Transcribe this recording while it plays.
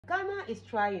Ghana is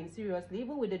trying, seriously.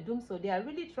 Even with the doom, so they are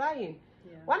really trying.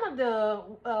 Yeah.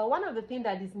 One of the things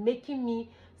that is making me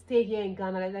stay here in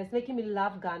Ghana, that's making me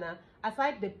love Ghana,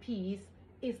 aside the peace,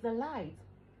 is the light.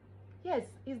 Yes,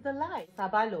 it's the light.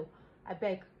 Sabalo, I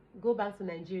beg, go back to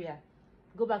Nigeria.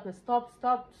 Go back and stop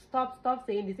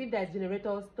saying this. If there's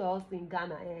generator stores in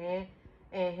Ghana,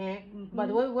 but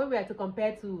when we are to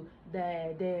compare to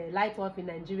the light off in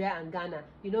Nigeria and Ghana,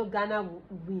 you know Ghana will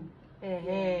win.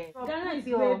 Ghana is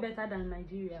way better than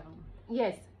Nigeria.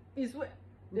 Yes, it's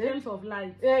in terms of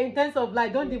light. Yeah, in terms of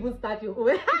light. Don't even start your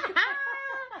own.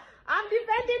 I'm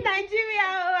defending Nigeria.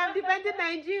 I'm defending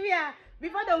Nigeria.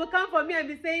 Before they will come for me and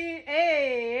be saying,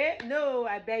 hey, no,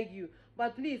 I beg you.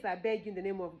 But please, I beg you in the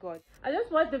name of God. I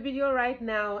just watched the video right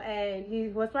now and he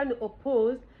was trying to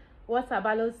oppose what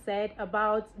Sabalo said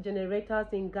about generators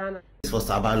in Ghana. For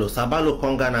Sabalo. Sabalo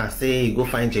come Ghana say he go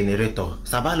find generator.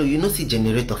 Sabalo, you know see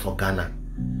generator for Ghana.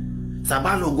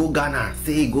 Sabalo go Ghana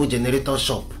say he go generator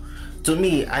shop. To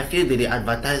me, I feel that they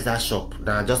advertise that shop.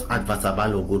 Then just advert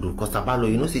Sabalo go do. Because Sabalo,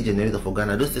 you know see generator for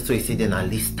Ghana. Those things you see them are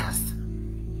listers.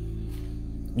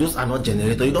 Those are not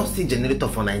generator. You don't see generator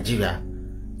for Nigeria.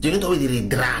 Generator with the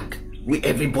drag where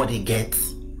everybody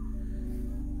gets.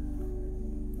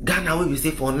 Ghana will be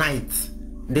say for night.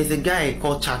 There's a guy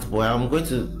called Chatboy. I'm going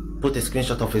to put a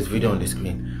screenshot of his video on the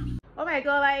screen. Oh my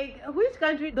God, like which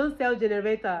country don't sell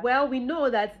generator? Well, we know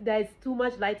that there's too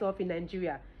much light off in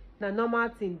Nigeria. Now normal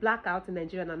thing, blackout in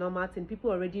Nigeria, now normal thing. People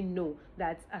already know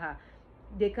that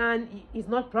they can, it's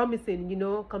not promising, you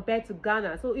know, compared to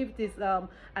Ghana. So if this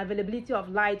availability of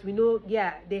light, we know,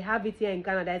 yeah, they have it here in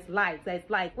Ghana. There's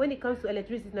light. When it comes to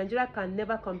electricity, Nigeria can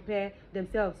never compare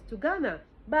themselves to Ghana.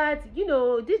 But you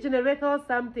know, this generator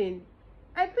something,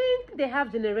 I think they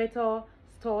have generator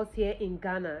stores here in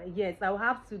Ghana. Yes, I'll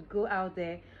have to go out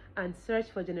there and search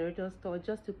for generator store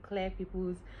just to clear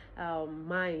people's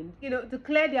mind, you know, to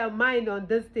clear their mind on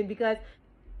this thing, because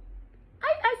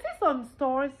I see some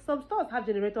stores have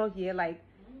generator here, like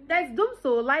there's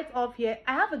Dumso light off here.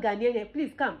 I have a Ghanaian here.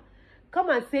 Please come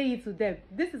and say it to them.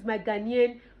 This is my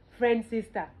Ghanaian friend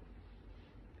sister.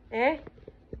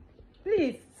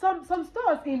 Please, some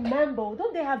stores in Mambo,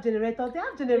 don't they have generators? They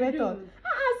have generators.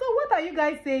 So what are you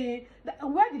guys saying?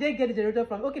 Where did they get the generator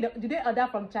from? Okay, do they order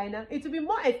from China? It will be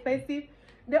more expensive.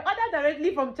 They order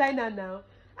directly from China now.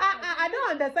 I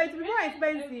don't understand. It will be more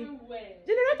expensive. Everywhere.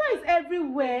 Generator is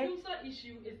everywhere. The Dumso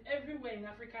issue is everywhere in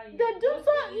Africa. The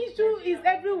Dumso issue is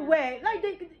everywhere. Like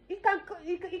it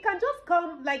can just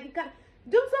come. Like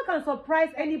Dumso can surprise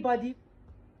anybody.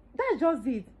 That's just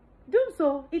it.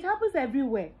 Dumso, it happens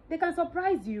everywhere. They can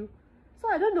surprise you. So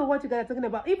I don't know what you guys are talking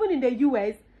about. Even in the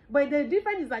US, but the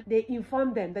difference is that they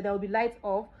inform them that there will be lights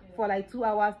off for like 2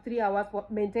 hours, 3 hours for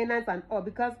maintenance and all,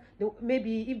 because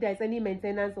maybe if there's any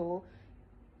maintenance or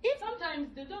sometimes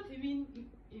they don't even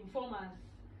inform us.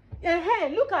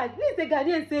 Hey, look at this, the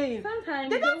Ghanaian saying. Sometimes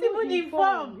they don't even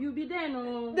inform. You'll be there,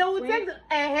 no. They will take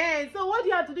so what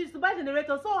you have to do is to buy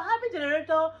generator. So having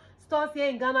generator stores here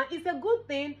in Ghana is a good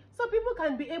thing, so people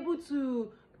can be able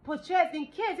to purchase in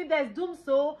case if there's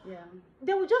Dumso,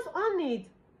 they will just on it.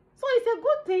 So it's a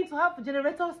good thing to have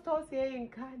generator stores here in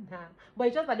Ghana. But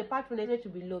it's just that the patronage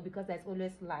should be low because there's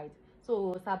always light.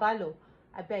 So Sabalo,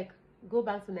 I beg, go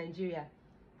back to Nigeria.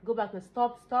 Go back and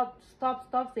stop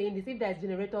saying this. If there's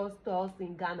generator stores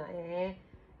in Ghana,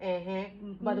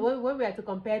 but when we are to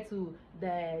compare to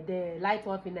the light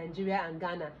off in Nigeria and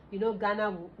Ghana, you know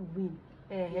Ghana will win.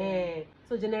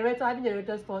 So having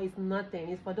generator store is nothing.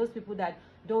 It's for those people that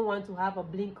don't want to have a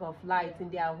blink of light in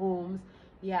their homes.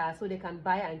 Yeah, so they can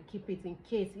buy and keep it in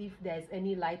case if there's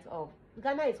any light off.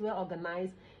 Ghana is well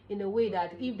organized in a way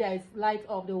that if there's light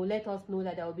off, they will let us know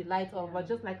that there will be light off. But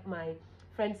just like my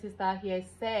friend sister here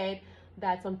said,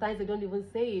 that sometimes they don't even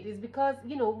say it. It's because,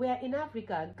 you know, we're in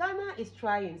Africa. Ghana is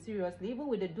trying, seriously. Even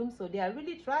with the doom, so they are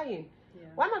really trying.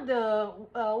 One of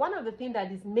the things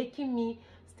that is making me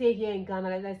stay here in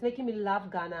Ghana, that's making me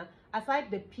love Ghana, aside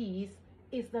the peace,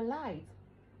 is the light.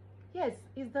 Yes,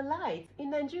 it's the light.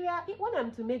 In Nigeria, when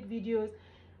I'm to make videos,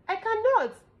 I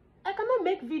cannot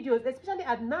make videos, especially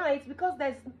at night, because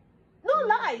there's no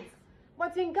light.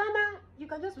 But in Ghana, you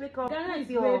can just wake up. Ghana is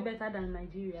way better than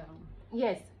Nigeria.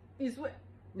 Yes, it's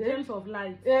in terms of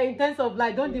light. Yeah, in terms of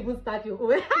light. Don't even start your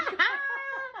own.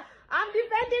 I'm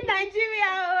defending Nigeria.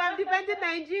 I'm defending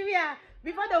Nigeria.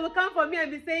 Before they will come for me and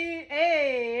be saying,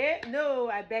 hey, no,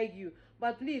 I beg you.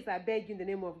 But please, I beg you in the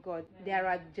name of God, there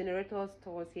are generator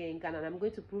stores here in Ghana, and I'm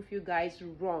going to prove you guys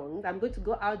wrong. I'm going to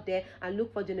go out there and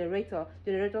look for generator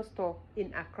store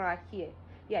in Accra here.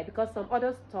 Yeah, because some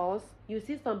other stores, you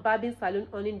see some barbing salon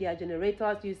owning their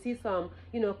generators, you see some,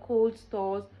 you know, cold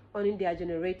stores owning their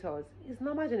generators. It's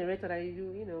normal generator that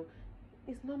you know,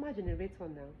 it's normal generator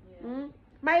now. Yeah.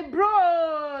 My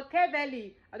bro,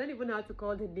 Keveli, I don't even know how to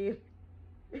call the name.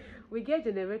 We get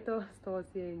generator stores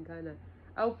here in Ghana.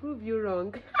 I'll prove you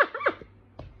wrong.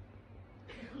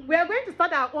 We are going to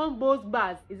start our own Bose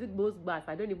bars. Is it Bose bars?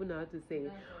 I don't even know how to say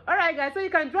it. Alright guys, so you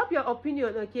can drop your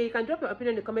opinion, okay? You can drop your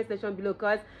opinion in the comment section below,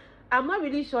 because I'm not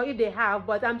really sure if they have,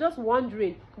 but I'm just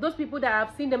wondering, those people that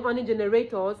have seen them owning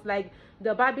generators, like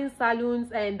the barbing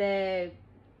salons and the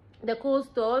cold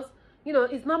stores, you know,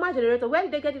 it's normal generator. Where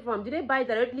did they get it from? Did they buy it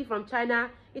directly from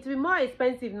China? It will be more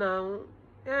expensive now.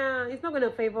 It's not going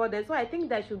to favor them. So I think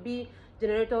there should be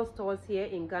generator stores here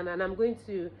in Ghana, and I'm going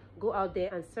to go out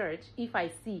there and search. If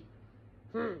I see,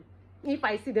 if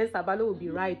I see, then Sabalo will be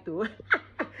right though.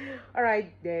 All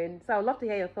right then, so I would love to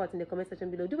hear your thoughts in the comment section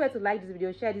below. Do well to like this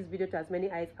video, share this video to as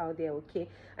many eyes out there, okay?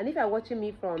 And if you're watching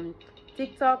me from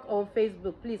TikTok or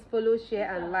Facebook, please follow,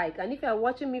 share and like. And if you're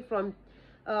watching me from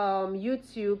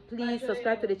YouTube, please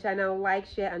subscribe to the channel, like,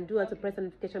 share, and do well to press the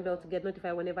notification bell to get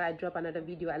notified whenever I drop another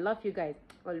video. I love you guys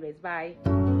always. Bye.